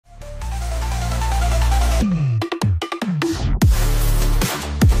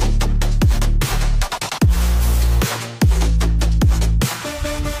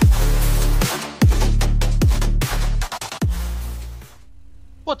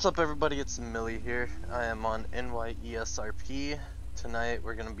What's up, everybody? It's Millie here. I am on NYESRP. Tonight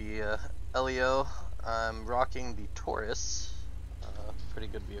we're gonna be LEO. I'm rocking the Taurus. Pretty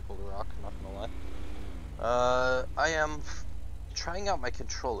good vehicle to rock, not gonna lie. I am trying out my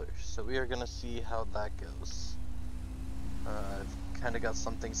controller, so we are gonna see how that goes. I've kind of got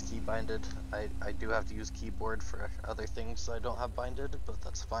some things key binded. I do have to use keyboard for other things I don't have binded, but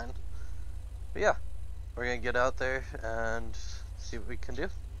that's fine. But yeah, we're gonna get out there and see what we can do.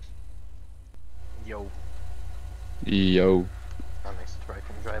 Yo. Yo. That makes it where I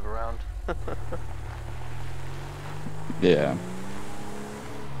can drive around. Yeah.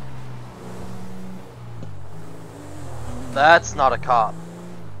 That's not a cop.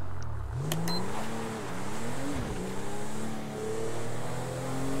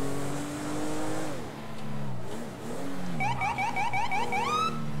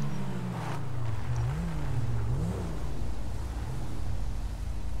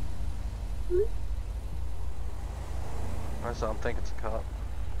 I don't think it's a cop.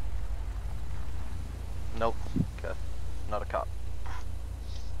 Nope. Okay. Not a cop.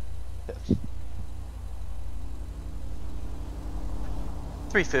 Okay.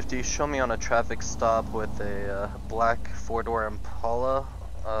 350, show me on a traffic stop with a black four-door Impala,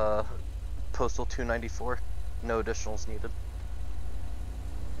 postal 294. No additionals needed.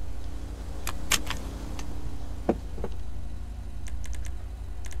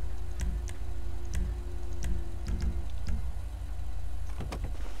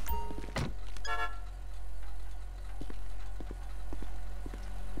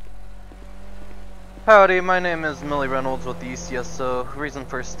 Howdy, my name is Millie Reynolds with the ECSO. Reason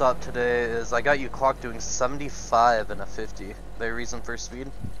for stop today is I got you clocked doing 75 and a 50. The reason for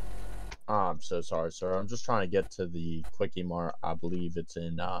speed? I'm so sorry, sir. I'm just trying to get to the Quickie Mart. I believe it's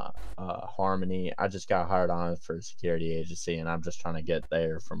in Harmony. I just got hired on for a security agency, and I'm just trying to get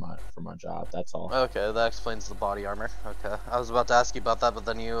there for my job. That's all. Okay, that explains the body armor. Okay, I was about to ask you about that, but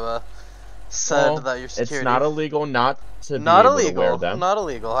then you said that your security. It's not illegal not to not be able illegal. to wear them. Not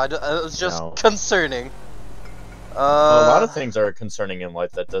illegal. It was just No. concerning. Well, a lot of things are concerning in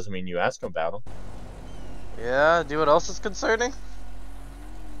life. That doesn't mean you ask them about them. Yeah. Do what else is concerning?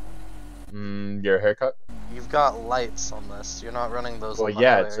 Your haircut. You've got lights on this. You're not running those. Well, on the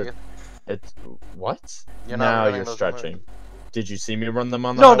yeah, highway, it's what? You're not now running you're those stretching. Did you see me run them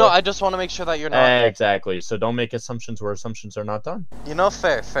on the No, highway? no. I just want to make sure that you're not. Exactly. So don't make assumptions where assumptions are not done. You know,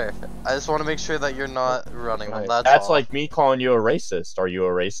 fair. I just want to make sure that you're not running them. That's all. like me calling you a racist. Are you a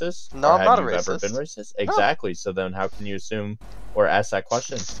racist? No, or I'm not a have you ever racist. been racist? No. Exactly. So then how can you assume or ask that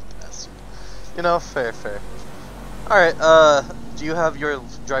question? You know, fair. Alright, do you have your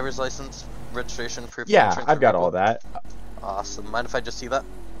driver's license, registration, proof of Yeah, insurance? I've got all that. Awesome. Mind if I just see that?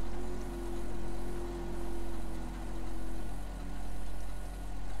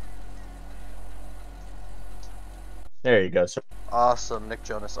 There you go, sir. Awesome, Nick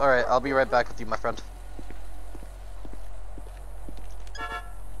Jonas. Alright, I'll be right back with you, my friend.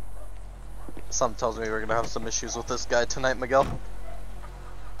 Something tells me we're gonna have some issues with this guy tonight, Miguel.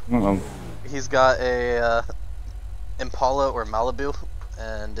 He's got a Impala or Malibu,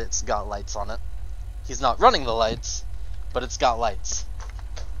 and it's got lights on it. He's not running the lights, but it's got lights.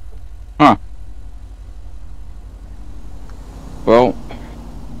 Huh. Well,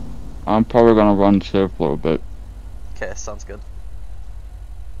 I'm probably gonna run safe a little bit. Okay, sounds good.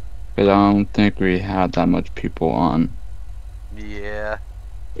 But I don't think we had that much people on. Yeah.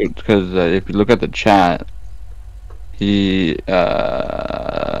 Because if you look at the chat, he,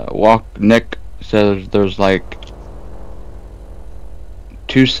 Nick says there's like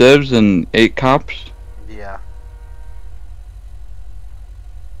 2 civs and 8 cops. Yeah.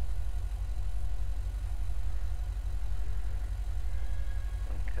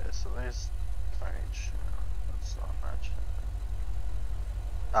 Okay, so there's orange. That's not much.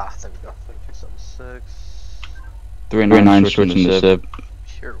 Ah, there we go. 3276. 309 switching to civ.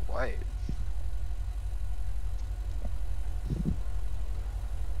 Pure white.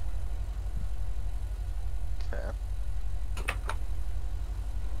 Okay.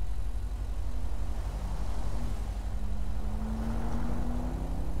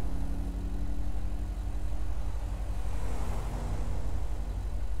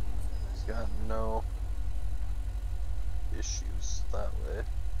 He's got no issues that way.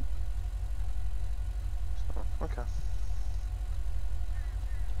 So, okay.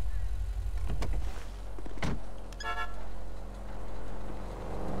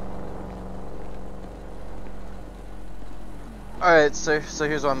 Alright, so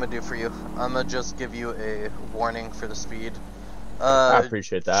here's what I'm gonna do for you. I'm gonna just give you a warning for the speed. I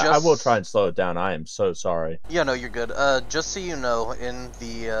appreciate that. I will try and slow it down. I am so sorry. Yeah, no, you're good. Just so you know, in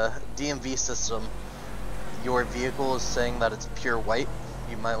the DMV system, your vehicle is saying that it's pure white.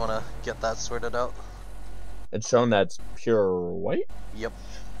 You might want to get that sorted out. It's shown that's pure white? Yep.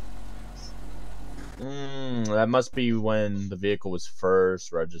 That must be when the vehicle was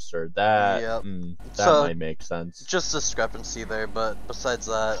first registered. That Yep. that might make sense. Just discrepancy there, but besides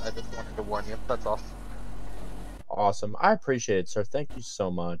that, I just wanted to warn you. That's all. Awesome. I appreciate it, sir. Thank you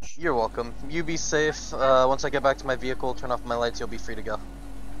so much. You're welcome. You be safe. Once I get back to my vehicle, turn off my lights, you'll be free to go.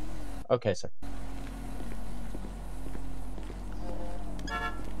 Okay, sir.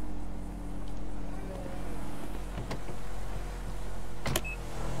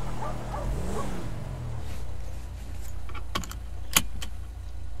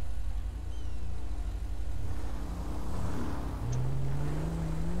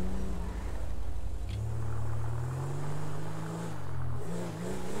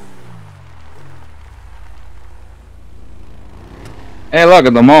 Hey, look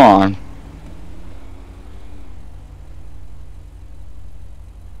at the moron.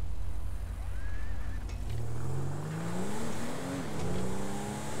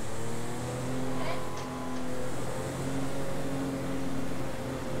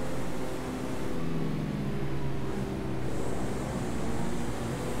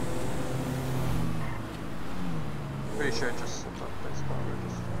 Pretty sure it just slipped up this cover.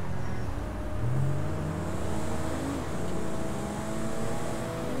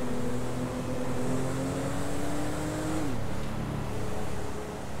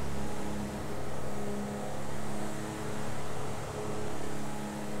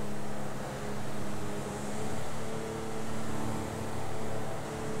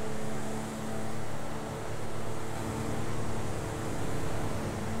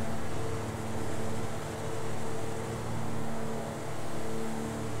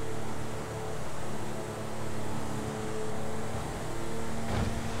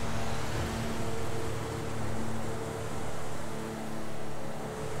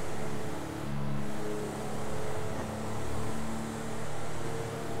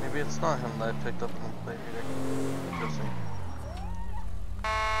 Maybe it's not him that I picked up on the plate reader. Interesting.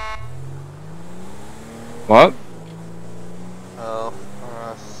 What? Oh,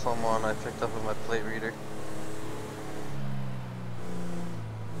 someone I picked up with my plate reader.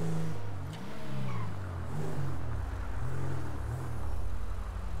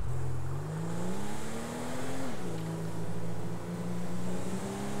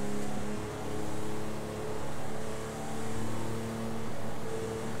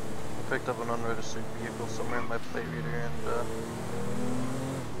 I picked up an unregistered vehicle somewhere in my plate reader and,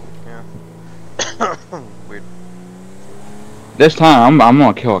 yeah. Weird. This time, I'm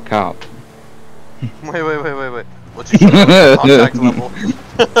gonna kill a cop. Wait. What's your contact level?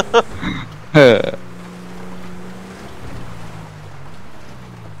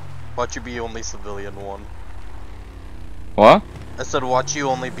 Watch you be only civilian 1. What? I said watch you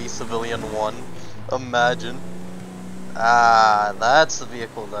only be civilian 1. Imagine. Ah, that's the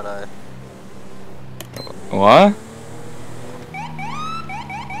vehicle that I... What?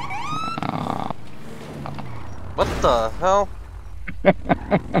 What the hell?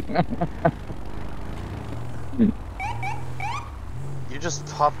 You just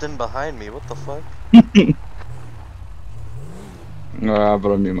popped in behind me, what the fuck?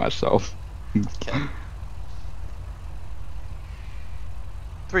 But I mean myself. Okay.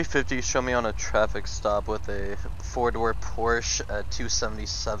 350 show me on a traffic stop with a 4-door Porsche at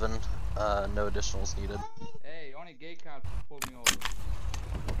 277. No additionals needed. Hey, only gay cops pulled me over.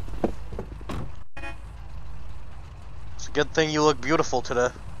 It's a good thing you look beautiful today.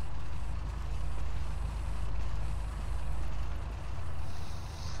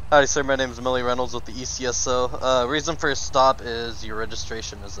 Hi sir, my name is Millie Reynolds with the ECSO. Reason for a stop is your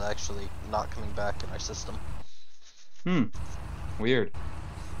registration is actually not coming back in our system. Weird.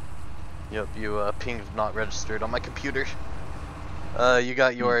 Yep, you pinged not registered on my computer. You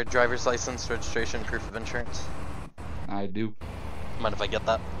got your driver's license, registration, proof of insurance? I do. Mind if I get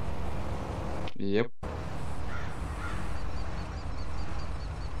that? Yep.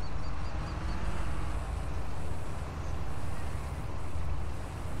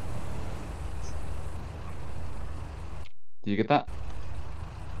 Do you get that?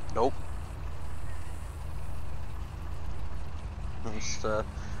 Nope. Just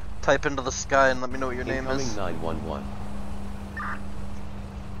type into the sky and let me know what your name is. 911.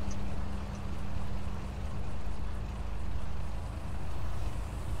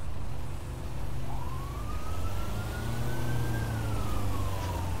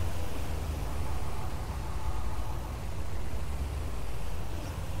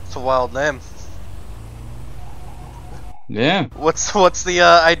 It's a wild name. Yeah. What's the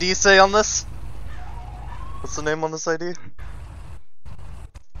ID say on this? What's the name on this ID?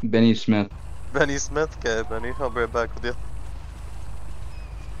 Benny Smith. Benny Smith? Okay, Benny. I'll be right back with you.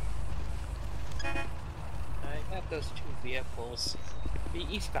 I got those two vehicles. Be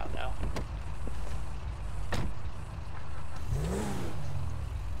eastbound now.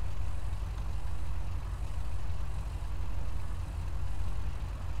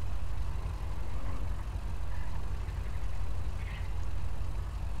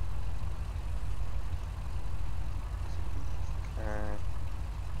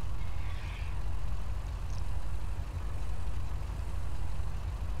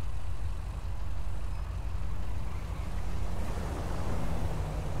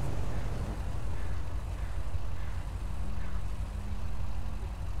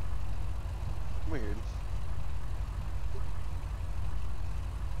 Weird.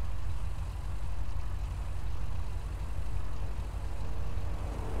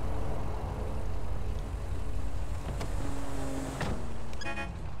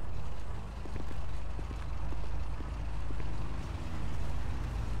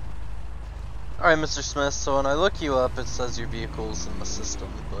 Alright, Mr. Smith, so when I look you up, it says your vehicle's in the system,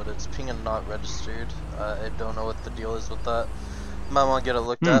 but it's pinging not registered. I don't know what the deal is with that. Might want to get it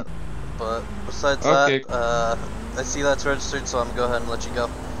looked at, but besides Okay. that, I see that's registered, so I'm gonna go ahead and let you go.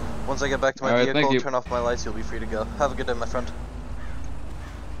 Once I get back to my Alright, thank vehicle, you. turn off my lights, you'll be free to go. Have a good day, my friend.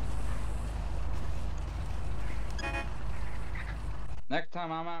 Next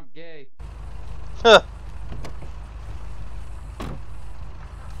time I'm out gay. Huh.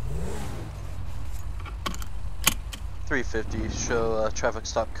 $350, show traffic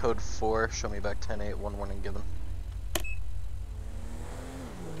stop code 4, show me back 10-8, one warning given.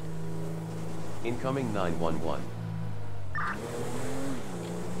 Incoming 911.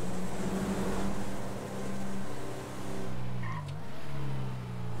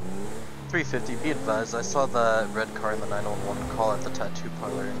 $350, be advised, I saw that red car in the 911 call at the tattoo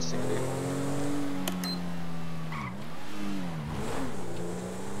parlor in Sandy.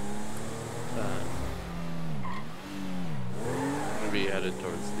 I'm gonna be headed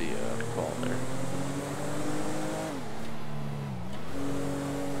towards the call there.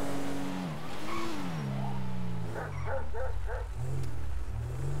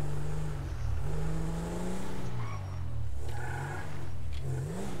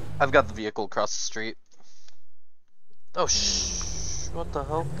 I've got the vehicle across the street. Oh what the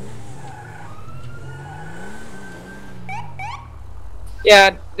hell?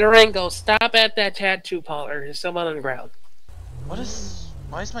 Yeah, Durango, stop at that tattoo parlor. There's someone on the ground. Why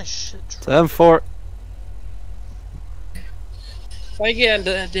is my shit dropped? 7-4. If I get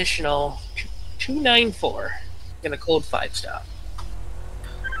an additional 294, get a code 5 stop.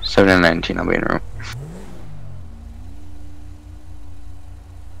 7 and 19, I'll be in room.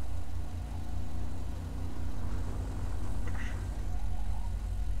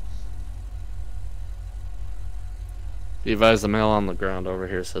 Be advised, the male on the ground over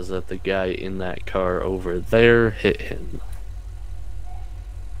here says that the guy in that car over there hit him.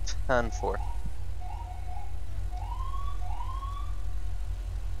 10-4.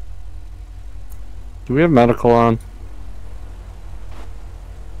 Do we have medical on?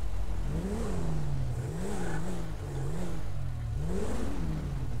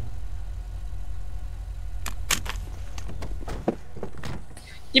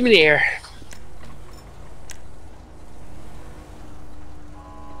 Give me the air.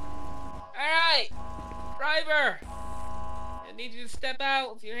 Alright! Driver! I need you to step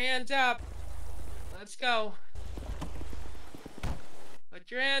out with your hands up. Let's go.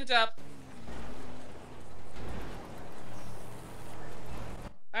 Put your hands up.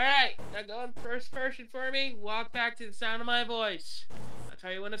 Alright, now go in first person for me. Walk back to the sound of my voice. I'll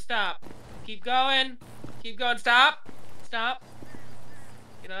tell you when to stop. Keep going. Keep going. Stop. Stop.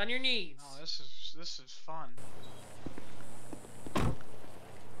 Get on your knees. Oh, this is fun.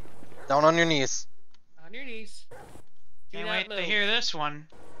 Down on your knees. On your knees. Do Can't not wait move. to hear this one.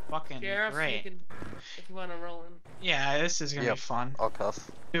 Fucking Sheriff, great. you can, if you want to roll in. Yeah, this is gonna Yep. be fun. I'll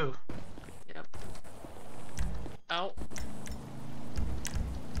cuff. Ooh. Yep. Out.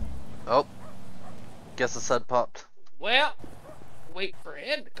 Oh. Guess the head popped. Well, wait for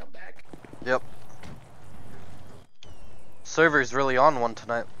him to come back. Yep. Server's really on one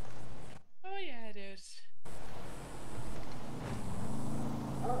tonight. Oh yeah, it is.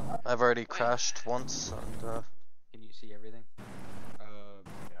 I've already crashed once, and Can you see everything?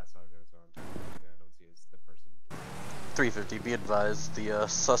 Yeah, I saw it was on. Yeah, I don't see it's the person. 350, be advised, the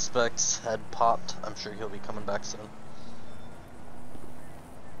suspect's head popped. I'm sure he'll be coming back soon.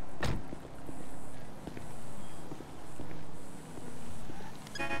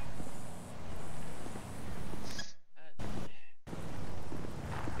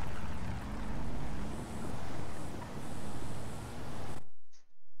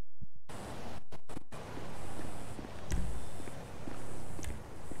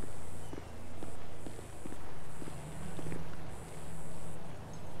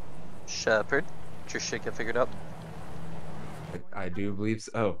 Shepard, did your shit get figured out? I do believe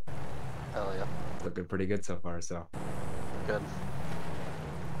so. Oh, Hell yeah. looking pretty good so far. So Good.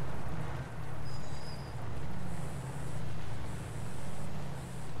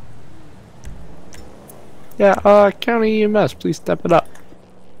 Yeah, County EMS, please step it up.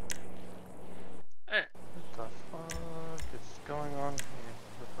 Hey, What the fuck is going on here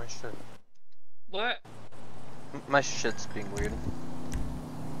with my shit? what? My shit's being weird.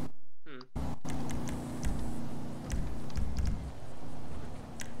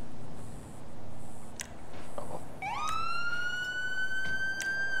 Oh well.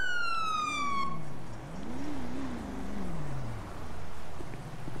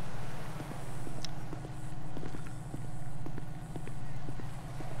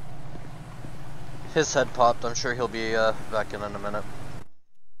 His head popped. I'm sure he'll be back in a minute.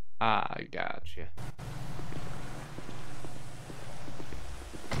 I gotcha.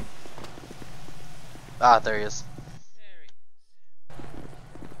 Ah, there he is. There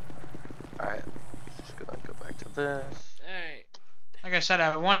he Alright. Just gonna go back to this. Alright. Like I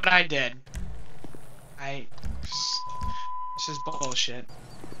said, what I did. This is bullshit.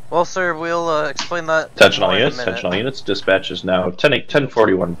 Well, sir, we'll explain that Attention all more in a units, minute. attention all units. Dispatch is now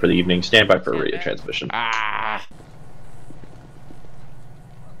 10:41 for the evening. Stand by for radio transmission. Ah.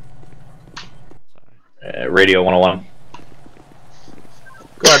 Radio 101.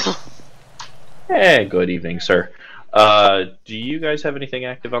 Good. Hey, good evening, sir. Do you guys have anything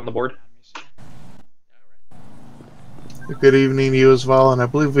active on the board? Good evening to you as well, and I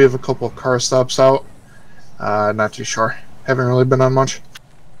believe we have a couple of car stops out. Not too sure. Haven't really been on much.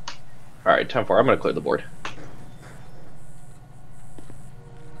 Alright, 10-4. I'm going to clear the board.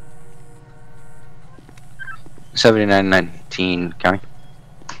 $79.19 county.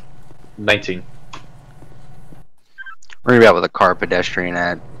 19. We're gonna be out with a car pedestrian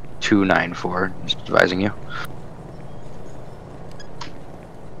at 294. Just advising you.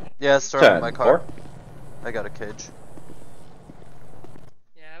 Yeah, start with my car. 10-4. I got a cage.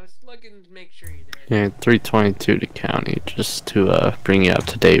 Yeah, I was looking to make sure you did. Yeah, 322 to county. Just to bring you up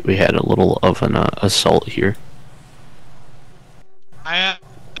to date, we had a little of an assault here. I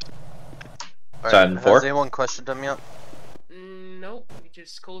Alright, 10-4. has anyone questioned him yet? Nope. We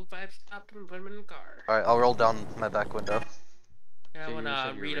just cold 5 stopped him and put him in the car. Alright, I'll roll down my back window. I So want you to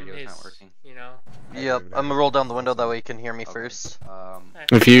said your read him radio's his, not working? you know. Yep, I'm gonna roll down the window that way you can hear me first.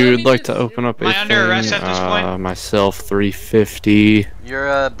 If you'd like to open up a Am I under arrest thing, at this point? myself 350.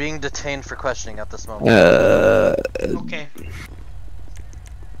 You're being detained for questioning at this moment. Okay.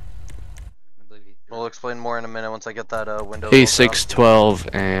 We'll explain more in a minute once I get that window rolled down.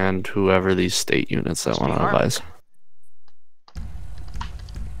 A612 and whoever these state units that want to advise.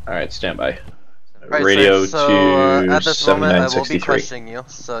 Alright, stand by. Alright, Radio sir, so, to at this moment, I will be 7963. questioning you,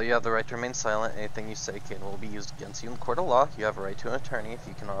 so you have the right to remain silent. Anything you say will be used against you in court of law. You have a right to an attorney. If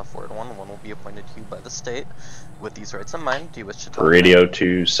you cannot afford one will be appointed to you by the state. With these rights in mind, do you wish to talk? Radio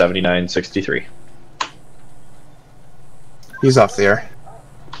to 7963. He's off the air.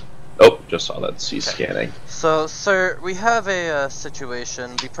 Oh, just saw that. He's scanning. So, sir, we have a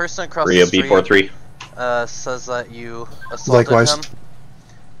situation. The person across Radio the street B43. says that you assaulted Likewise. him.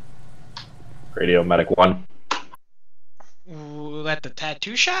 Radio Medic 1. Ooh, at the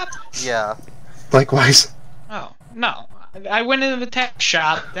tattoo shop? Yeah. Likewise. Oh, no. I went into the tattoo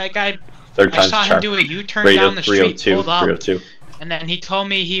shop. That guy, Third I time's saw him charm. do a U-turn Radio down the street, 302. pulled up, 302. and then he told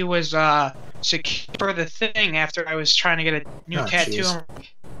me he was secure for the thing after I was trying to get a new Oh, tattoo. jeez.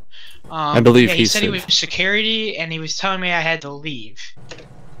 I believe yeah, he he said he said- was security, and he was telling me I had to leave.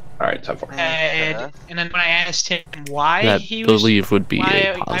 Alright, 10-4. And then when I asked him why That he was believe would be why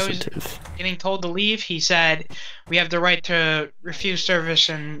a I was positive. getting told to leave, he said, "We have the right to refuse service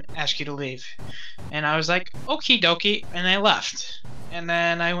and ask you to leave." And I was like, "Okie dokie," and I left. And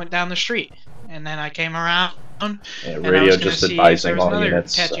then I went down the street, and then I came around. Yeah, and I radio was gonna just see if advising there was all another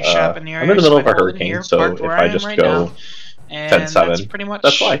units. tattoo shop in the I'm in the area, middle so of I a pulled in hurricane, here, so parked if where I am just right go now, and 10-7, that's pretty much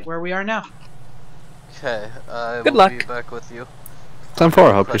that's why. where we are now. Okay, I Good will be luck. back with you.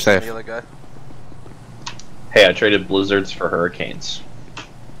 10-4, hope you're Question safe. the other guy. Hey, I traded blizzards for hurricanes.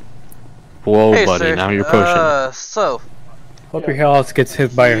 Whoa, Hey, buddy, sir. now you're pushing. So, Hope your house gets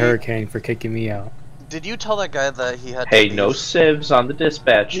hit by a hurricane for kicking me out. did you tell that guy that he had Hey, to no leave? civs on the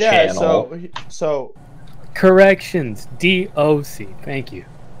dispatch channel. so Corrections, DOC. Thank you.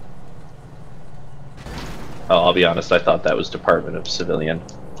 Oh, I'll be honest, I thought that was Department of Civilian.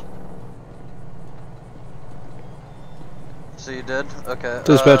 So you did? Okay.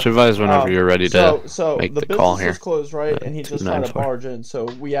 Dispatch advise whenever you're ready to so make the the call business here. is closed, right? And he just tried to 294. barge in. So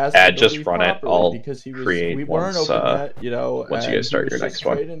we asked him to just leave run it. properly I'll because we create weren't once, open yet, you know. once you and guys start he was your just next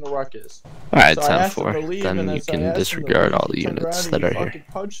one. creating a ruckus. Alright, So I asked him 10-4. to leave, Then and you as I can asked him to disregard leave, all the he turned units around and that he are here. fucking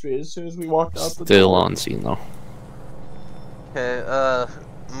punched me as soon as we walked out the Still door. on scene though. Okay,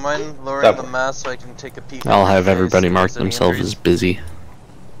 mind lowering the mask so I can take a peek I'll at your have face, everybody if mark there's any themselves injuries. as busy.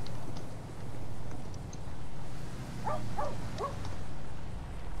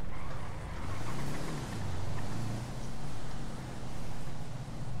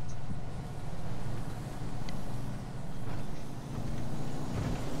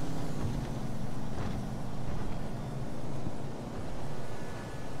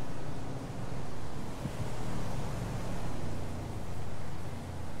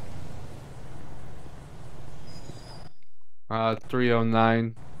 Uh,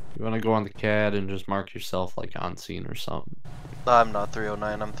 309. You want to go on the CAD and just mark yourself like on scene or something. I'm not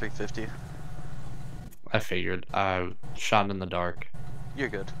 309, I'm 350. I figured. I shot in the dark. You're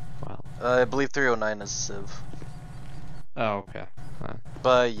good. Wow. I believe 309 is Civ. Oh, okay.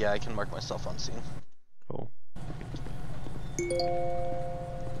 But yeah, I can mark myself on scene. Cool.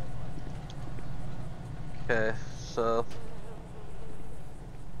 Okay, so...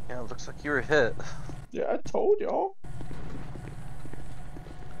 Yeah, it looks like you were hit. Yeah, I told y'all.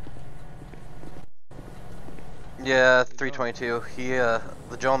 Yeah, 322. He, the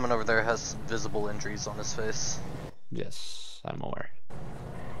gentleman over there has visible injuries on his face. Yes, I'm aware.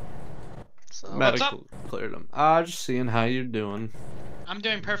 So, Medical cleared him. Just seeing how you're doing. I'm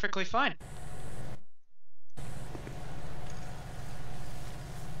doing perfectly fine.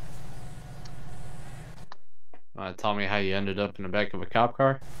 Tell me how you ended up in the back of a cop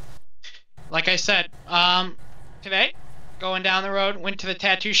car? Like I said, today, going down the road, went to the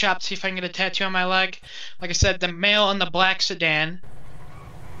tattoo shop to see if I can get a tattoo on my leg. Like I said, the male in the black sedan.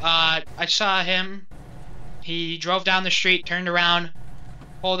 I saw him. He drove down the street, turned around,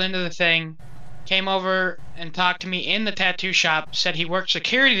 pulled into the thing, came over and talked to me in the tattoo shop, said he worked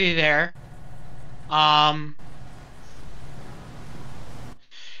security there.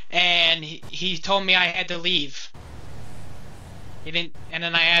 And he told me I had to leave. He didn't, and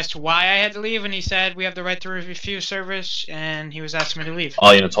then I asked why I had to leave, and he said we have the right to refuse service, and he was asking me to leave.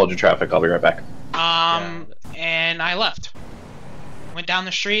 All units hold your traffic. I'll be right back. And I left. Went down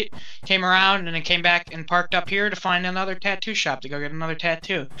the street, came around, and then came back and parked up here to find another tattoo shop to go get another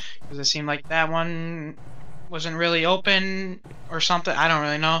tattoo. Because it seemed like that one wasn't really open or something. I don't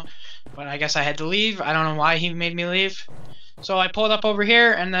really know. But I guess I had to leave. I don't know why he made me leave. So I pulled up over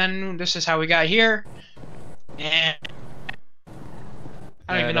here, and then this is how we got here. And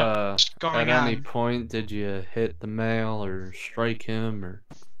I don't even know what's going at on. any point, did you hit the male or strike him or?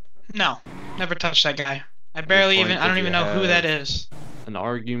 No, never touched that guy. I barely even, I don't even know who that is. An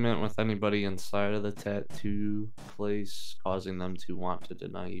argument with anybody inside of the tattoo place, causing them to want to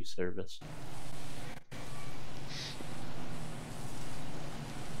deny you service?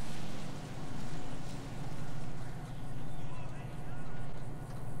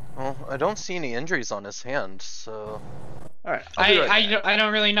 Well, I don't see any injuries on his hand, so... Alright, I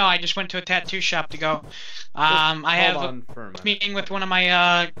don't really know. I just went to a tattoo shop to go. I have a meeting with one of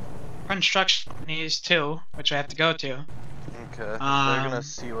my construction companies too, which I have to go to. Okay, they're gonna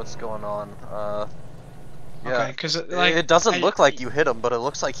see what's going on. Yeah, okay, 'cause like, it doesn't look like you hit him, but it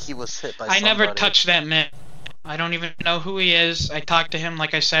looks like he was hit by somebody. I never touched that man. I don't even know who he is. I talked to him,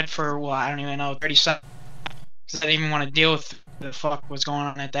 like I said, for, well, I don't even know, 30 seconds. Because I didn't even want to deal with the fuck was going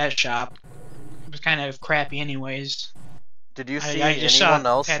on at that shop. It was kind of crappy anyways. Did you see anyone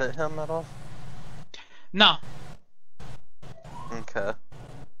else hit him at all? No. Okay.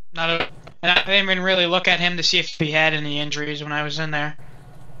 And I didn't even really look at him to see if he had any injuries when I was in there.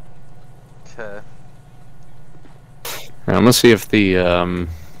 Okay. I'm gonna see if the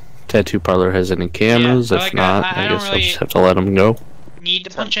tattoo parlor has any cameras. If not, I guess I'll just have to let him go. Need to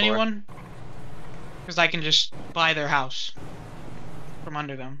punch anyone? Because I can just buy their house from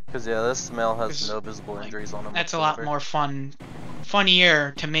under them. Because yeah, this male has no visible injuries on him. That's a lot more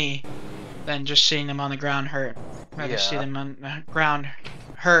funnier to me than just seeing them on the ground hurt. I'd rather see them on the ground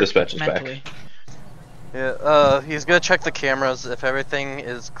hurt Dispatch is mentally. back. Yeah, he's gonna check the cameras. If everything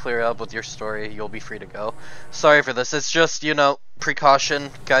is clear up with your story, you'll be free to go. Sorry for this. It's just, you know,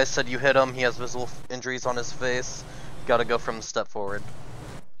 precaution. Guy said you hit him. He has visible injuries on his face. Gotta go from the step forward.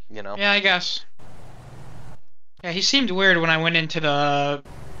 You know. Yeah, I guess. Yeah, he seemed weird when I went into the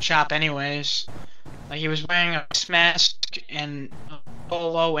shop anyways. Like, he was wearing a mask and a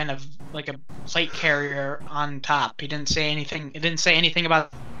polo and a plate carrier on top. He didn't say anything. It didn't say anything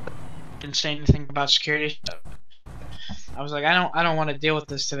about security. I was like, I don't want to deal with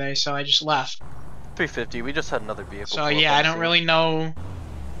this today, so I just left. 350. We just had another vehicle. So pull up yeah, on I the don't scene. really know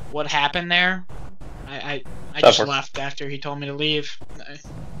what happened there. I That just works. left after he told me to leave.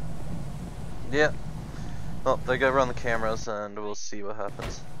 Yeah. Well, they gotta run the cameras and we'll see what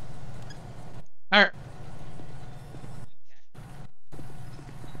happens. Alright.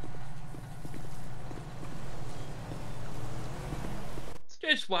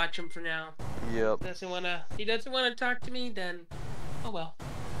 Just watch him for now. Yep. He doesn't wanna talk to me, then oh well.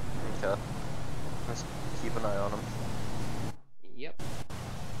 Okay. Let's keep an eye on him. Yep.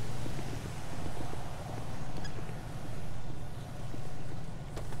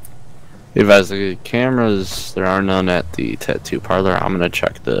 Advise the cameras, there are none at the tattoo parlor. I'm gonna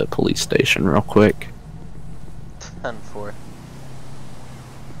check the police station real quick. 10-4.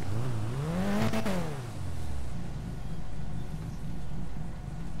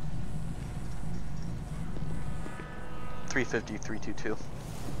 $350-322.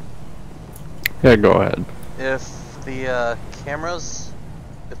 Yeah, go ahead. If the cameras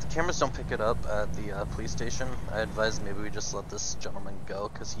don't pick it up at the police station, I advise maybe we just let this gentleman go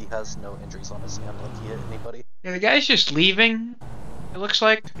because he has no injuries on his hand like he hit anybody. Yeah, the guy's just leaving. It looks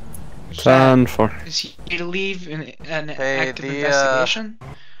like. 10-4. Is he to leave an Hey, active investigation?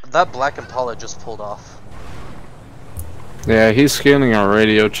 That black Impala just pulled off. Yeah, he's scanning our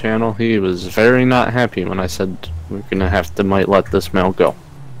radio channel. He was very not happy when I said we're gonna might let this male go.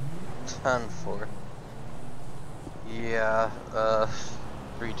 10-4. Yeah,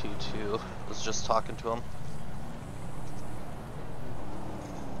 322 was just talking to him.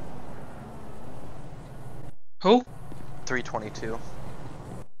 Who? 322.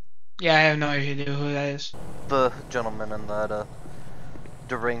 Yeah, I have no idea who that is. The gentleman in that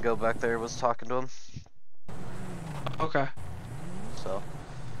Durango back there was talking to him. Okay. So.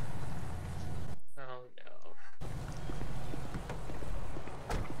 Oh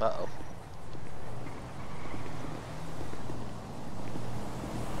no. Uh-oh.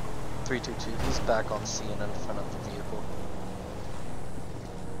 He's back on scene in front of the vehicle.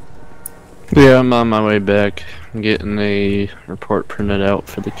 Yeah, I'm on my way back. I'm getting a report printed out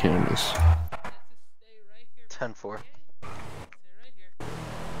for the cameras. 10-4.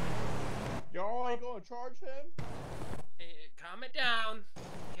 Y'all ain't gonna charge him? Hey, calm it down,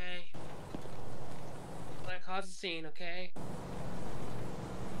 okay? Don't wanna cause a scene, okay?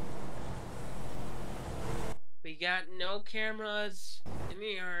 We got no cameras in the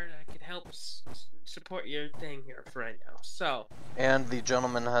yard. I can help support your thing here for right now. So. And the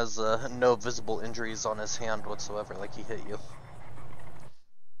gentleman has no visible injuries on his hand whatsoever, like he hit you.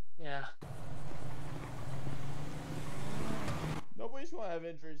 Yeah. Nobody's gonna have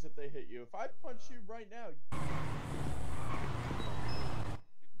injuries if they hit you. If I punch you right now.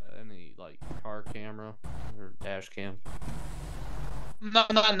 Any, like, car camera or dash cam? No,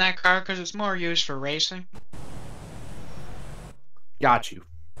 not in that car, because it's more used for racing. Got you.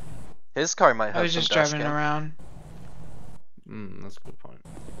 His car might have I was some just dash driving cam. around. That's a good point.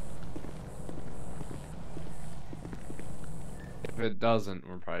 If it doesn't,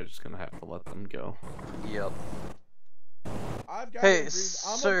 we're probably just gonna have to let them go. Yep. I've got Hey, injuries.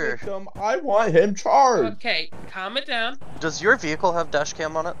 I'm sir. a victim. I want him charged. Okay, calm it down. Does your vehicle have dash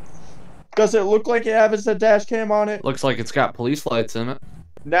cam on it? Does it look like it has a dash cam on it? Looks like it's got police lights in it.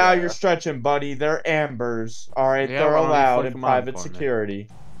 Now Yeah. you're stretching, buddy. They're ambers. Alright, Yeah, they're why don't you allowed flick in 'em on private for me? security.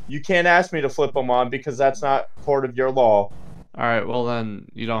 You can't ask me to flip them on because that's not part of your law. Alright, well then,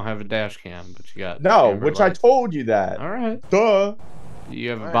 you don't have a dash cam, but you got No, amber which lights. I told you that. Alright. Duh. You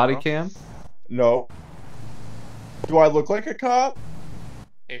have a Alright, body well. cam? No. Do I look like a cop?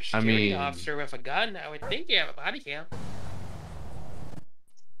 You're a I security mean- officer with a gun. I would think you have a body cam.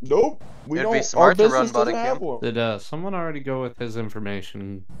 Nope. We It'd don't. be Our smart to run business body doesn't have cam. one. Did someone already go with his information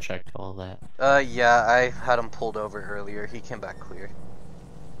and checked all that? Yeah, I had him pulled over earlier. He came back clear.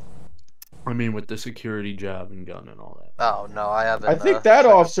 I mean, with the security job and gun and all that. Oh, no, I haven't. I think that checked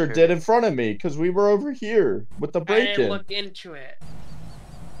up officer security. did in front of me because we were over here with the I didn't break-in. look into it.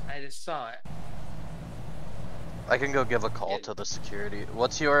 I just saw it. I can go give a call to the security.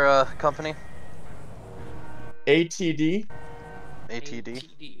 What's your company? ATD. ATD?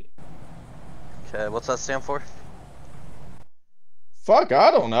 ATD. Okay, what's that stand for? Fuck,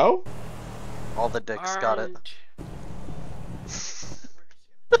 I don't know. All the dicks got it. Armed.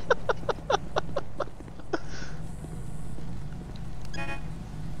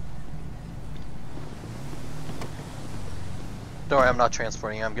 Don't worry, I'm not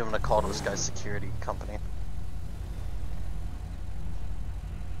transporting you. I'm giving a call to this guy's security company.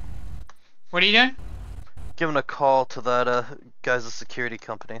 What are you doing? Giving a call to that guy's security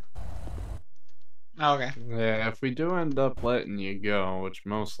company. Oh, okay. Yeah, if we do end up letting you go, which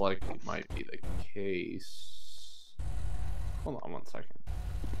most likely might be the case. Hold on 1 second.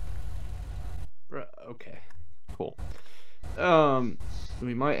 Okay, cool.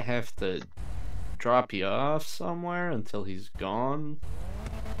 We might have to drop you off somewhere until he's gone.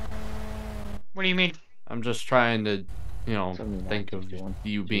 What do you mean? I'm just trying to, think of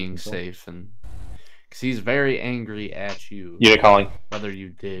you being safe, and because he's very angry at you. Unit calling. Whether you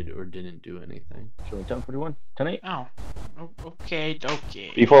did or didn't do anything. Showing 1041, 10-8. Oh, okay.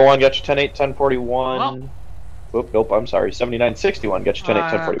 B41 got you 10-8, 1041. Well, Nope, I'm sorry. 7961 got you 10-8,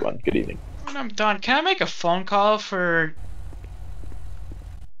 1041. Good evening. When I'm done, can I make a phone call for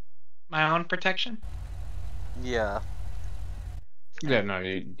my own protection? Yeah. Yeah, no,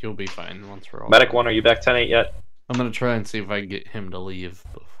 you'll be fine once we're all. Medic 1, are you back 10-8 yet? I'm gonna try and see if I can get him to leave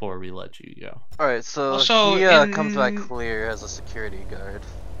before we let you go. Alright, so Also, he comes back clear as a security guard.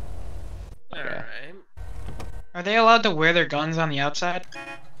 Alright. Are they allowed to wear their guns on the outside?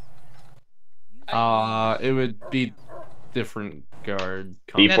 It would be different guard.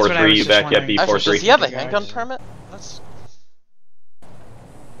 B43, you back yet? B43. Actually, does he have a handgun permit?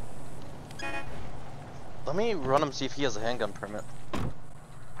 Let me run him, see if he has a handgun permit.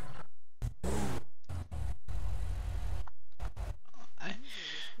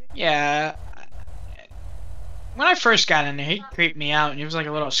 Yeah. When I first got in there, he creeped me out, and he was like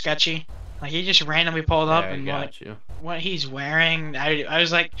a little sketchy. Like he just randomly pulled up, and what he's wearing, I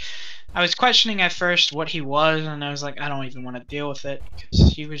was like, I was questioning at first what he was, and I was like, I don't even want to deal with it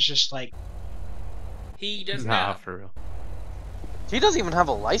because he was just like. He does not. For real. He doesn't even have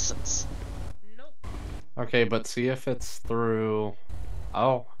a license. Okay, but see if it's through.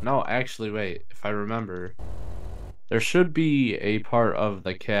 Oh no, actually, wait. If I remember, there should be a part of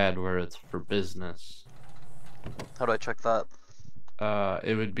the CAD where it's for business. How do I check that?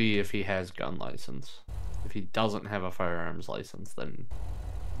 It would be if he has gun license. If he doesn't have a firearms license, then.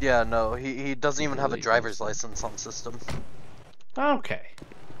 Yeah, no, he doesn't even have a driver's license on system. Okay.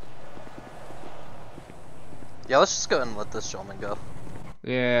 Yeah, let's just go ahead and let this gentleman go.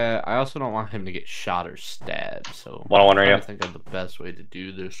 Yeah, I also don't want him to get shot or stabbed, so 101 radio. I think of the best way to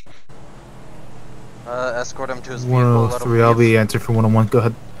do this. Escort him to his vehicle. 103, I'll be answered for 101. Go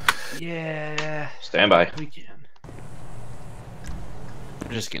ahead. Yeah. Stand by. We can.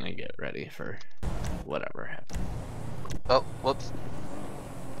 I'm just gonna get ready for whatever happens. Oh, whoops.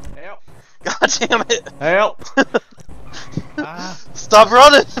 Help. God damn it. Help. Stop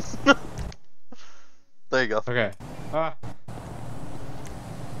running. There you go. Okay. What?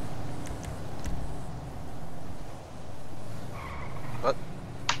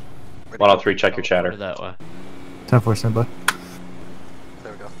 103, check your chatter. That way. 10-4, stand by.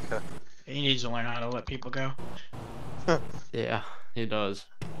 There we go. Okay. He needs to learn how to let people go. Yeah, he does.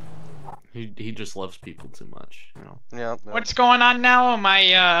 He just loves people too much, Yeah. What's going on now? Am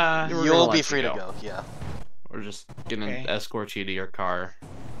I You'll be free to go. Yeah. We're just gonna escort you to your car.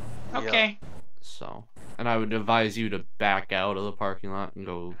 Okay. So, and I would advise you to back out of the parking lot and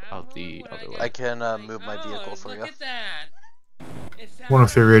go out the other way. I can move my vehicle for you.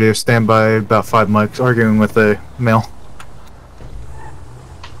 103 radio, stand by. About 5 mics, arguing with a male.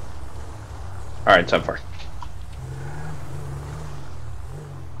 Alright, 10-4.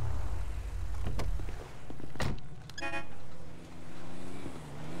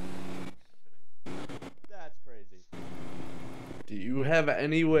 That's crazy. Do you have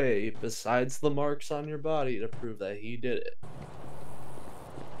any way, besides the marks on your body, to prove that he did it?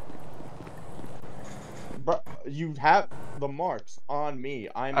 Bro, you have the marks on me.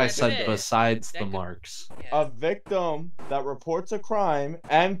 I said besides the marks. A victim that reports a crime,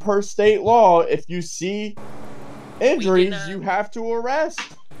 and per state law, if you see injuries, you have to arrest.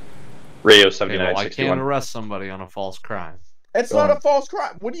 Radio Okay, well, I 7961. can't arrest somebody on a false crime. It's not a false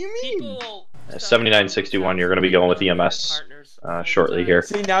crime. What do you mean? 7961, you're going to be going with EMS shortly here.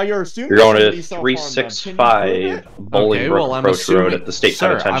 See, now you're assuming You're going to somebody self-harmed them. 365 Bolingbrook Approach Road at the state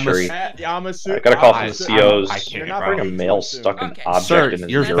penitentiary. I'm assuming. I got a call from the COs. You're Regarding a male stuck an object Sir, in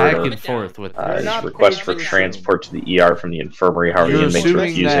his you're ureter. back and forth with His request for transport to the ER from the infirmary. However, the You're inmates assuming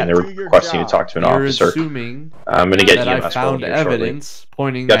refusing. that- They're requesting to talk to an You're officer. assuming I'm going to get that EMS I found rolling here shortly. evidence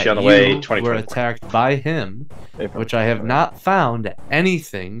pointing Got that you on the way, you 2024. were attacked by him, which I have not found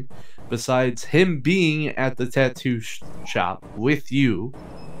anything besides him being at the tattoo shop with you.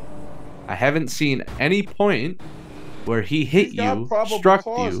 I haven't seen any point where he hit you, struck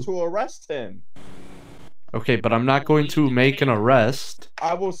you. To arrest him. Okay, but I'm not going to make an arrest.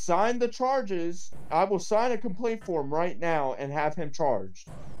 I will sign the charges. I will sign a complaint form right now and have him charged.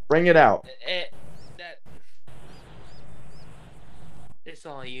 Bring it out. It's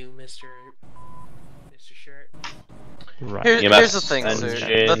all you, Mr. a shirt. Right. Here's the thing,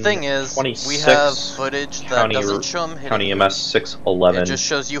 sir. The thing is, we have footage that doesn't show him hitting County you. EMS 611. It just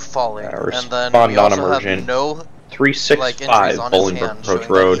shows you falling, and then respond we also have non-emergent. no 365 on his Bolingbrook hand Approach showing that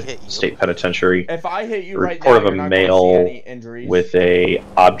he Road, hit you. State Penitentiary. If I hit you right Report now, of you're a not gonna see male any injuries. with a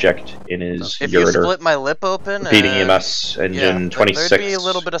object in his If you ureter. split my lip open, Repeating and, EMS engine yeah, 26, there'd be a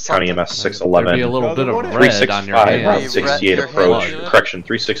little bit of County something. EMS 611. There'd be a little bit of red on your 365 hand. Route 68 approach, correction,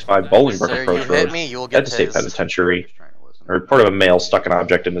 365 Bolingbrook Sir, Approach you hit Road, me, you'll at get the State tased. Penitentiary. A report of a male stuck an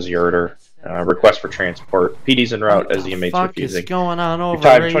object in his ureter. Request for transport. PD's en route as the inmate's fuck refusing. is going on over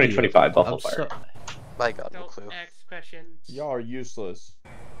Time radio? 2025 Buffalo I'm Fire. I got no clue. Ask questions. Y'all are useless.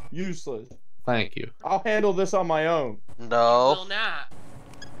 Useless. Thank you. I'll handle this on my own. No. Will not.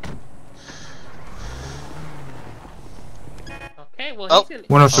 Okay, well, Oh, he's gonna...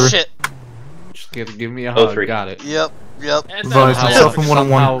 One of three. shit. Just gotta give me a hug. Got it. Yep. Advise myself in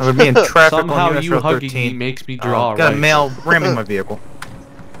 101. I would be in traffic on somehow US you Route hugging 13. me makes me draw a Got a rifle. male ramming my vehicle.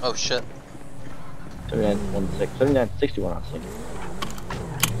 Oh shit. 7961 on scene.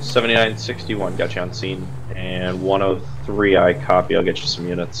 7961 got you on scene. And 103 I copy. I'll get you some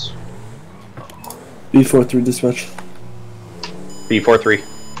units. B43 dispatch. B43.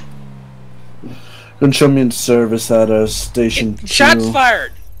 Gonna show me in service at station 2. Shots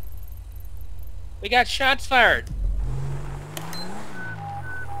fired! We got shots fired.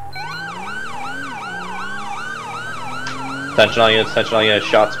 Attention all units,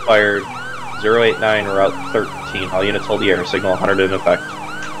 shots fired. 089 Route 13. All units hold the air. Signal 100 in effect.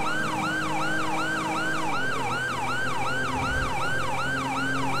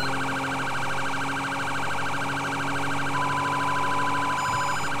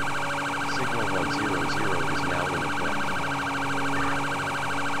 Signal 100 is now in effect.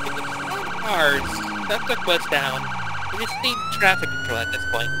 Cars. That took us down. We just need traffic control at this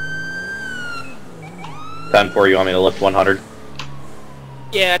point. 10-4, you want me to lift 100?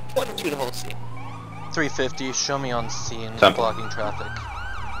 Yeah, 22 the whole scene. 350. Show me on scene. Temple. Blocking traffic.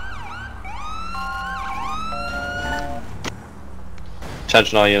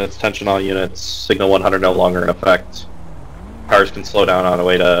 Attention all units. Signal 100 no longer in effect. Cars can slow down on the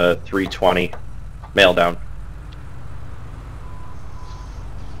way to 320. Mail down.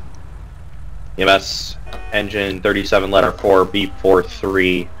 EMS engine 37 letter 4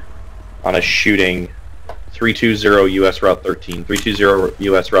 B43 on a shooting 320 US Route 13. 320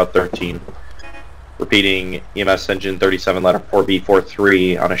 US Route 13. Repeating, EMS engine 37 letter 4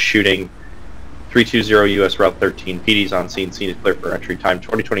 B43 on a shooting 320 US Route 13. PD's on scene. Scene is clear for entry. Time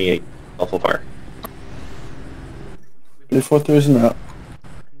 2028. Buffalo Fire. B43 isn't out.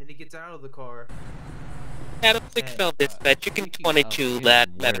 And then he gets out of the car. Adam 6 fell dispatch. You can 22 that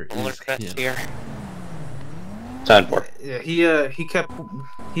medical request here. 10-4. Yeah,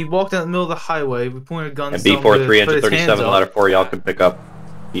 he walked down the middle of the highway. We pointed guns. And B43 engine 37 letter 4 y'all can pick up.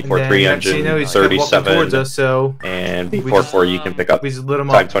 B43 engine 37 towards us, so and B44 you can pick up. We just lit him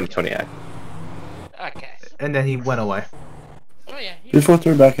Time up. 2028. Okay. And then he went away. Oh yeah.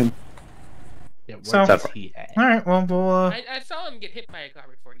 B43 back in. Yeah, So, where's he at? all right, well, we'll. I saw him get hit by a car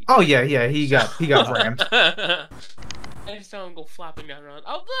before he. Oh yeah, he got rammed. I just saw him go flopping down around.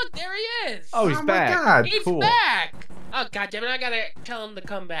 Oh look, there he is! Oh, he's Oh my back. God. He's Cool. back! Oh god damn it! I gotta tell him to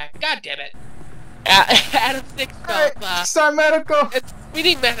come back. God damn it! Adam 6 fell. Start medical. We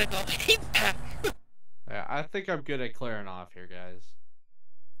need medical. He's back. Yeah, I think I'm good at clearing off here, guys.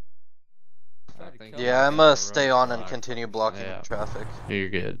 I think Yeah, I'm I gonna must stay on and block. continue blocking Yeah. traffic. You're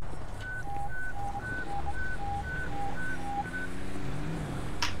good.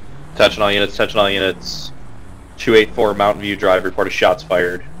 Attention all units, 284 Mountain View Drive, reported shots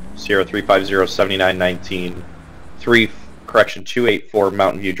fired. Sierra 350-7919. 284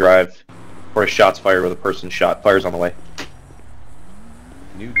 Mountain View Drive, reported shots fired with a person shot. Fire's on the way.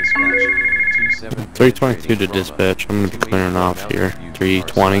 New dispatch. 322 to dispatch. I'm gonna be clearing off here.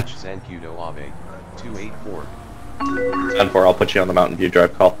 320. 284. 10-4, I'll put you on the Mountain View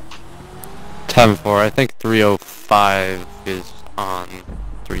Drive call. 10-4. I think 305 is on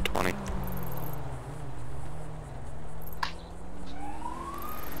 320.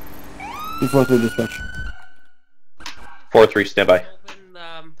 B43 dispatch. 4-3, standby.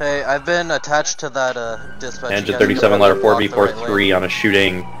 Hey, I've been attached to that dispatch. Engine 37 letter 4 B43 on a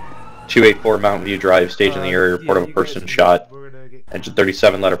shooting 284 Mountain View Drive, stage in the area, report of a person shot. Engine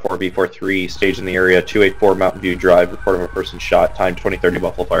 37 letter 4 B43, stage in the area, 284 Mountain View Drive, report of a person shot. Time 2030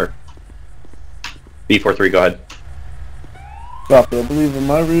 Buffalo Fire. B43, go ahead. Copy. I believe in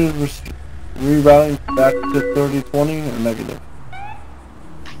my rerouting back to 3020 or negative.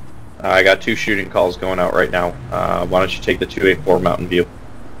 I got 2 shooting calls going out right now. Why don't you take the 284 Mountain View?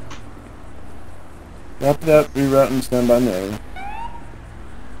 Copy that. Reroute and stand by in the area.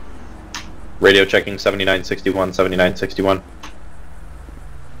 Radio checking 7961, 7961.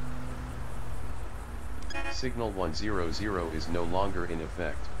 Signal 100 is no longer in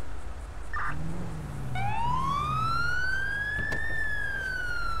effect.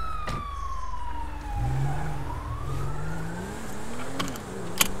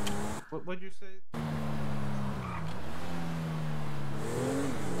 What'd you say?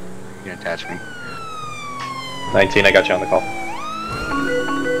 You can attach me. 19, I got you on the call.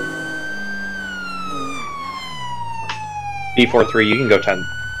 B43, you can go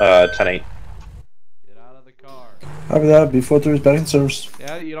 10-8. Copy that. B43 is back in service.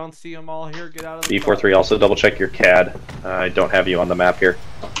 Yeah, you don't see them all here. Get out of the B43, also double check your CAD. I don't have you on the map here.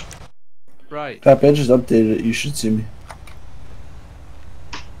 Right. Copy, I just updated it. You should see me.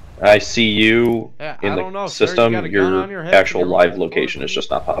 I see you Yeah, in I the don't know, sir. You system. got a gun on your head, Actual you're live right. location is just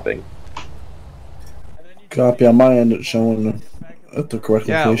not popping. Copy on my end. It's showing at the correct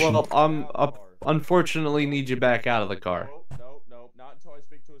Yeah, location. well, unfortunately need you back out of the car. Nope, not until I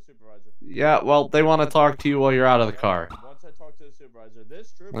speak to a supervisor. Yeah, well, they want to talk to you while you're out of the car. Once I talk to the supervisor,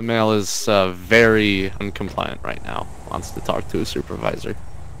 this trooper... The male is very uncompliant right now. Wants to talk to a supervisor.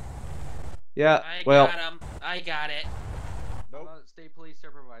 Yeah, well... I got it. Nope. State police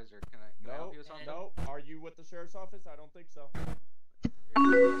supervisor. Can I help you with something? Nope. Are you with the sheriff's office? I don't think so.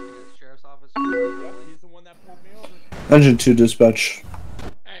 Sheriff's office? Yep, he's the one that pulled me over. Engine 2 dispatch.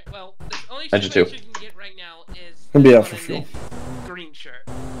 Alright, well, the only Engine supervisor 2. you can get right now is Gonna be out the for one in fuel. the green shirt.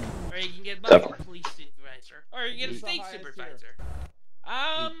 Or you can get Definitely. the police supervisor. Or you can get a Who's the state highest supervisor.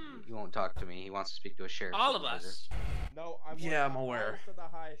 He won't talk to me. He wants to speak to a sheriff. All of supervisor. us. No, I'm Yeah, I'm aware.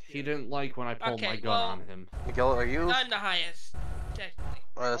 He didn't like when I pulled my gun on him. Miguel, are you I'm the highest, technically.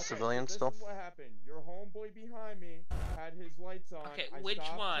 a civilian this still? is what happened. Your homeboy behind me had his lights on. Okay, I which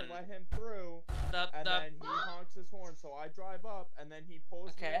stopped one? to let him through, and then he honks his horn, so I drive up, and then he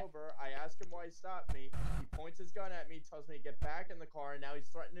pulls me over. I ask him why he stopped me. He points his gun at me, tells me to get back in the car, and now he's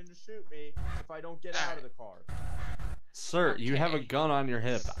threatening to shoot me if I don't get out of the car. Sir, you have a gun on your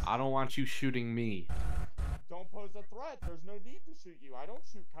hip. I don't want you shooting me. Don't pose a threat. There's no need to shoot you. I don't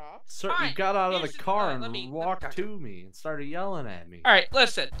shoot cops. Sir, you got out of the car and walked to me and started yelling at me. Alright,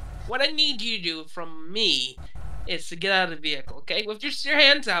 listen. What I need you to do from me is to get out of the vehicle, okay? With just your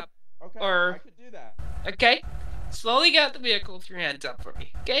hands up. Okay, or, I could do that. Okay? Slowly get out the vehicle with your hands up for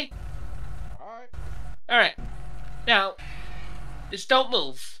me, okay? Alright. Alright. Now, just don't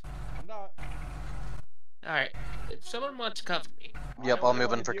move. I'm not. Alright. If someone wants to cover me. Yep, I'll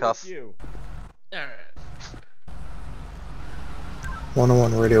move in for cuff. Alright.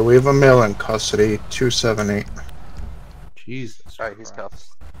 101 radio. We have a male in custody, 278. Jesus. Alright, he's cuffed.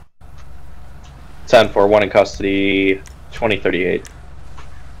 10-4, 1 in custody, 2038.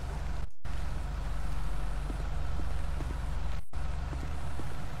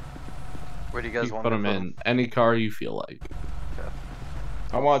 Where do you guys You want put me him to put in any car you feel like.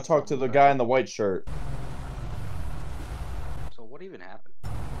 I want to talk to the guy in the white shirt. So what even happened?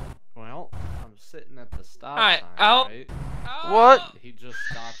 Well, I'm sitting at the stop Alright, sign, I'll- right? What? He just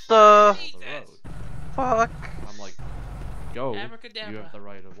stops the in the middle of the road. fuck? I'm like, go. Abracadabra. You have the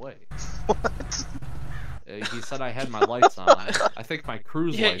right of way. What? He said I had my lights on. I think my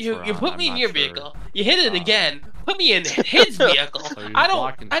cruise Yeah, lights you were you on. put I'm me in not your sure. vehicle. You hit it again. Put me in his vehicle. So he was I don't.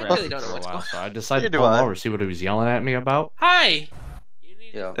 blocking I traffic really don't know for a what's while, going so I decided Neither to pull do him I. over, see what he was yelling at me about. Hi.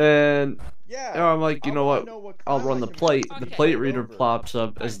 Yeah. And Yeah. I'm like, you know what? I'll run the plate. The Okay. plate reader pops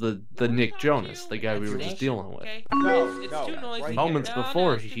up as the Nick Jonas, the guy we were just dealing with. Okay? No, It's no, too noisy. right Moments No, no,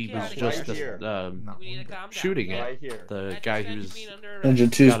 before, it's too he was chaotic. just Right here. We need to calm down, shooting okay? Right it. here. The I guy just got who's you being under Engine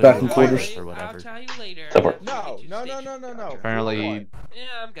arrest. 2's got back it in on quarters. fire or I'll whatever. tell you later. No. Apparently, Yeah,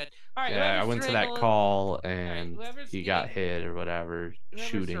 I'm good. Alright, yeah, I whoever's went to that Strangle- call and whoever's he got getting- hit or whatever, Whoever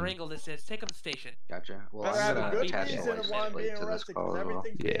shooting. Strangle this is, take him to station. Gotcha. Well, I I'm have a gonna good attach the reason of license why I'm plate being to this arrested, call because as well.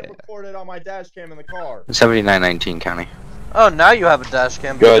 everything's Yeah. being recorded on my dash cam in the car. 7919 County. Oh, now you have a dash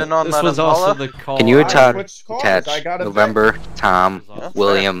cam. Good. You didn't on This that was Impala? also the call. Can you I attach switched cars. I attach got a November Tom Yeah.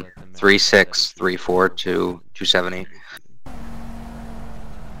 William 3634 to 278?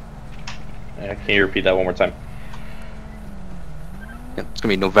 Can you repeat that one more time? Yep, it's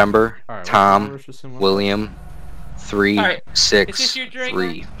gonna be November All right, what's the Tom number for Sim- William Alright, is this your drink?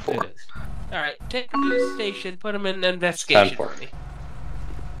 3634. It is. Alright, take him to the station, put him in investigation 10-4. for me.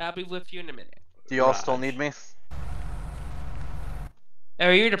 I'll be with you in a minute. Do you all still need me?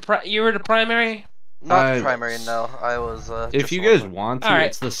 Are you you were the primary? Not primary, no. I was, If just you one guys of- want to, Alright.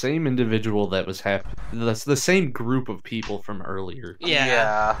 it's the same individual that was That's the same group of people from earlier. Yeah.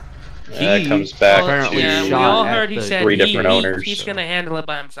 Yeah. That comes back apparently to Yeah, we all shot heard at he the said three different owners. he's gonna handle it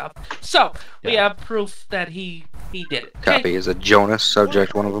by himself. So we Yeah. have proof that he did it. Copy. Is a Jonas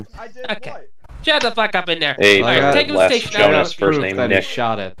subject one of them? Okay. Shut the fuck up in there. Hey, Alright, take him to last station. Jonas, I got first proof name that Nick. he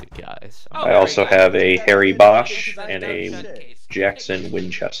shot at the guys. Oh, I also very good. have a Harry Bosch and a Jackson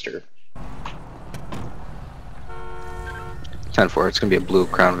Winchester. 10-4. It's gonna be a blue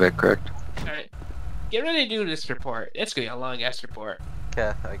Crown Vic, correct? Alright. Get ready to do this report. It's gonna be a long ass report.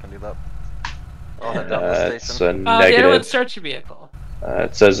 Okay, I can do that. I'll head down to the It's station. a The other one's negative. search your vehicle.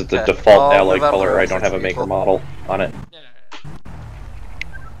 It says it's a Okay. default I'll alloy move out color. for I don't have a search maker vehicle. model on it.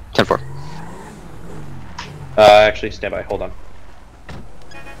 10-4. Actually, stand by. Hold on.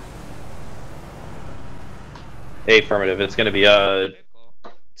 Affirmative. It's going to be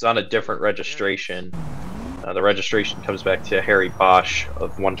it's on a different registration. The registration comes back to Harry Bosch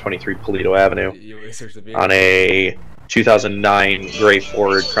of 123 Polito Avenue on a 2009 gray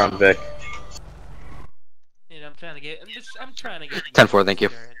Ford Crown Vic. You know, I'm trying to get 10-4. Thank you.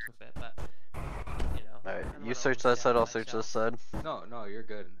 Alright, you search that side, I'll search this side. No, you're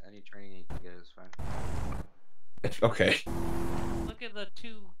good. Any training you can get is fine. Okay. Look at the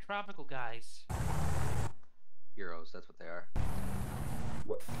two tropical guys. Heroes, that's what they are.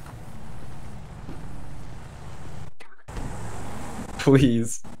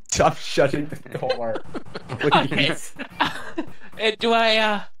 Please stop shutting the door. Please. Okay.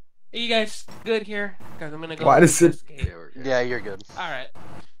 Are you guys good here? Because I'm gonna go. Why does it? investigate. Yeah, you're good. Alright.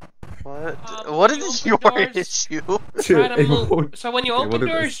 What is your issue? Try to It move. won't- So when you Okay, open what is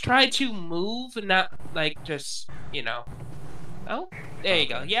doors, this? try to move and not like just Oh, there you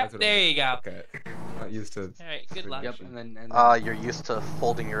go. Yep, there you go. Okay. Not used to. Alright, good luck. Yep, and then You're used to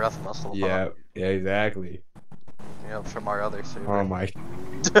folding your F muscle. Yeah. Yeah. Exactly. Yep, from our other server. Oh my.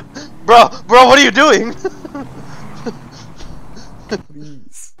 Bro, what are you doing?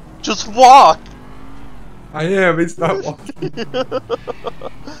 Please. Just walk! I am. It's not walking.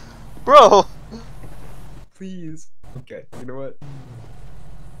 Bro! Please. Okay. You know what?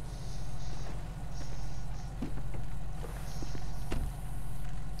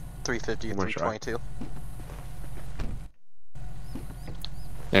 $350 and One more try. $322.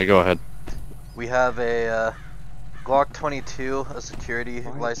 Yeah, go ahead. We have a Glock 22, a security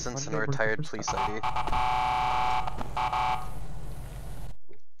license, and a retired police ID.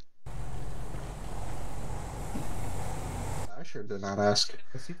 I sure did not ask.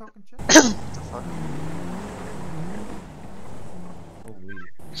 Is he talking shit? The fuck?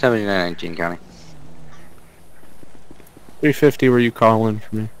 7919 County. 350, were you calling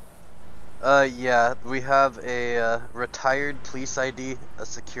for me? Yeah, we have a retired police ID, a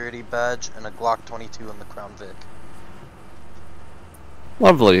security badge, and a Glock 22 in the Crown Vic.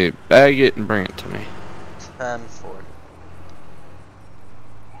 Lovely. Bag it and bring it to me. 10-4.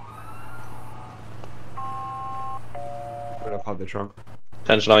 Put up on the trunk.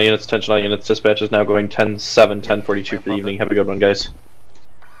 Attention all units, dispatch is now going 10-7, 10-42 for the evening. Have a good one, guys.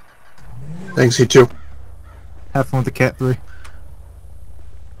 Thanks, you too. Have fun with the Cat 3.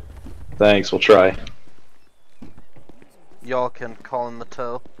 Thanks, we'll try. Y'all can call in the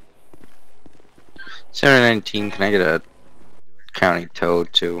tow. 719, can I get a county tow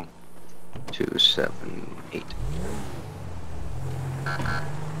to 278?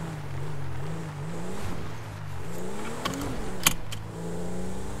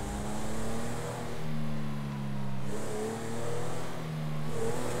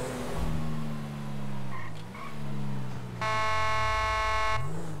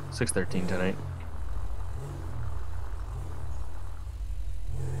 $613 tonight.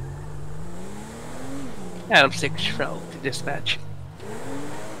 Adam 6 Shroud to dispatch.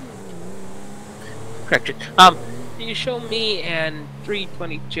 Correction. Can you show me and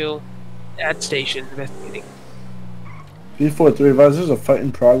 322 at station investigating? B43 advisors, there's a fight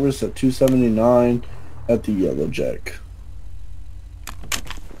in progress at 279 at the Yellow Jack.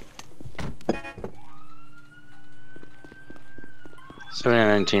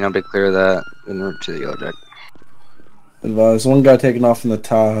 $719, I'll be clear of that en route to the Yellow Jack. Advise one guy taking off in the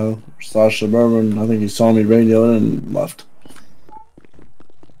Tahoe / Suburban. I think he saw me radioing and left.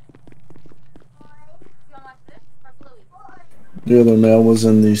 The other male was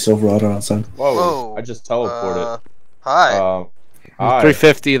in the Silverado outside. Whoa! I just teleported. Hi. Hi.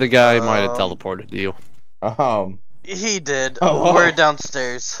 350, the guy might have teleported to you. He did. Hello? We're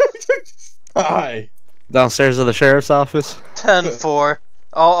downstairs. Hi. Downstairs of the sheriff's office? 10-4.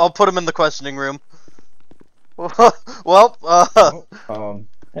 I'll put him in the questioning room. Well,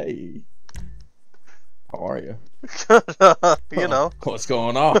 Hey. How are you? you know. What's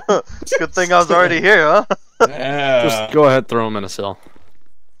going on? Good thing I was already here, huh? Yeah. Just go ahead, throw him in a cell.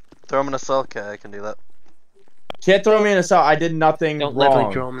 Throw him in a cell? Okay, I can do that. Can't throw me in a cell. I did nothing Don't wrong.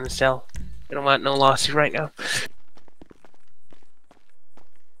 literally throw him in the cell. I don't want no lawsuit right now.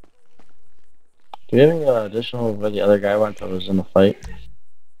 Do you have any additional where the other guy went that was in the fight?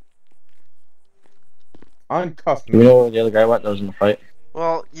 Uncuff Do me. you know where the other guy went that was in the fight?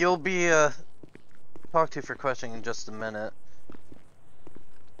 Well, you'll be talked to for questioning in just a minute.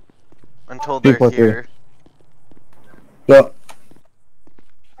 Until they're 243. here. Yeah.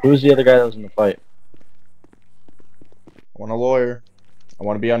 Who was the other guy that was in the fight? I want a lawyer. I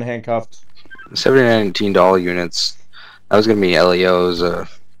want to be unhandcuffed. $719 units. That was gonna be LEO's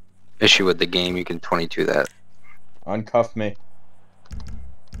issue with the game. You can 22 that. Uncuff me.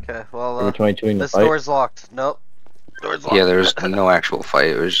 Okay, well, Were we 22 in the this fight? door's locked. Nope. Door's locked. Yeah, there's no actual fight.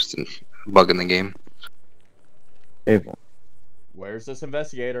 It was just a bug in the game. Where's this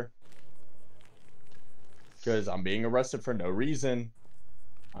investigator? Because I'm being arrested for no reason.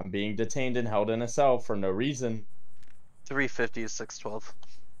 I'm being detained and held in a cell for no reason. 350 is 612.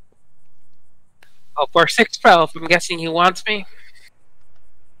 Oh, for 612, I'm guessing he wants me?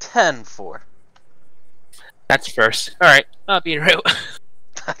 10-4. That's first. Alright, I'll be en route.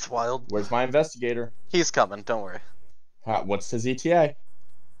 That's wild. Where's my investigator? He's coming, don't worry. What's his ETA?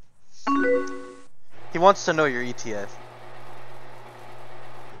 He wants to know your E ETA.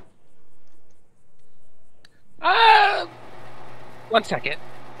 One second.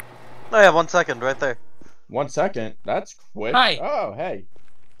 Oh yeah, 1 second, right there. 1 second? That's quick. Hi. Oh, hey.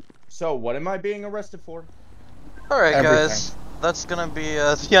 So, what am I being arrested for? Alright, Everything. guys. That's gonna be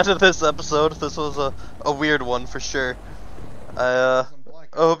the end of this episode. This was a weird one for sure. I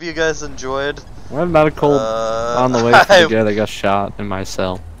hope you guys enjoyed. What about a cold on the way from the guy that got shot in my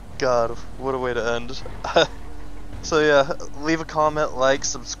cell? God, what a way to end. So yeah, leave a comment, like,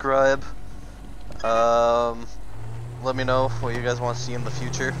 subscribe. Let me know what you guys want to see in the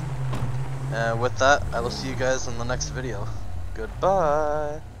future. And with that, I will see you guys in the next video.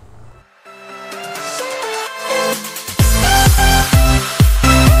 Goodbye.